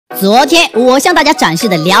昨天我向大家展示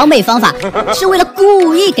的撩妹方法，是为了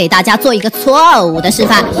故意给大家做一个错误的示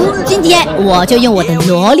范。今天我就用我的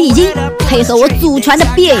萝莉音，配合我祖传的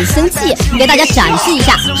变声器，给大家展示一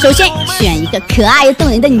下。首先选一个可爱又动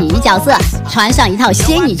人的女角色，穿上一套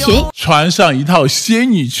仙女裙，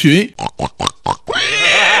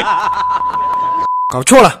搞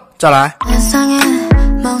错了，再来。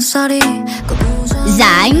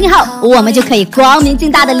然后我们就可以光明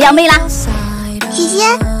正大的撩妹啦。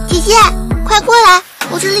姐姐，快过来，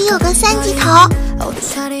我这里有个3级头。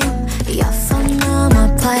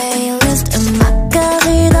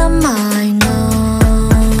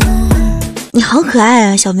你好可爱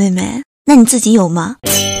啊，小妹妹，那你自己有吗？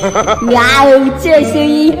哇哦，这声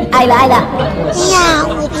音爱了爱了。哎呀，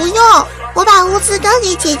我不用，我把物资都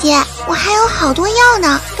给姐姐，我还有好多药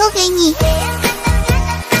呢，都给你。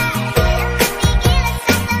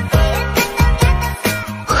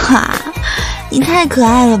哇，你太可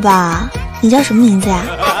爱了吧！你叫什么名字呀？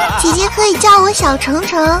姐姐可以叫我小程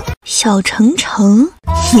程。小程程，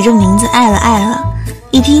你这名字爱了爱了，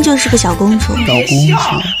一听就是个小公主。哎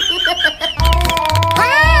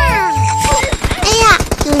呀，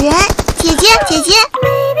有人！姐姐，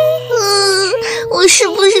我是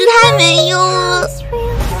不是太没用了？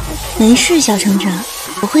没事，小程程，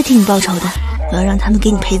我会替你报仇的，我要让他们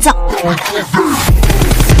给你陪葬。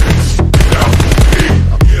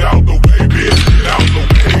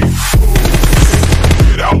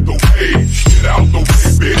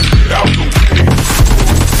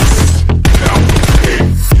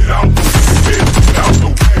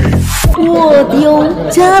我丢，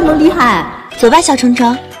这么厉害！走吧，小程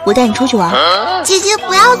程，我带你出去玩。姐姐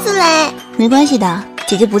不要自雷，没关系的，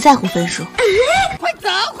姐姐不在乎分数。快走！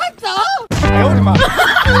哎呦我的妈！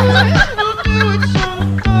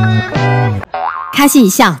开心一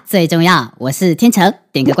笑最重要，我是天成，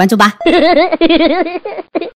点个关注吧。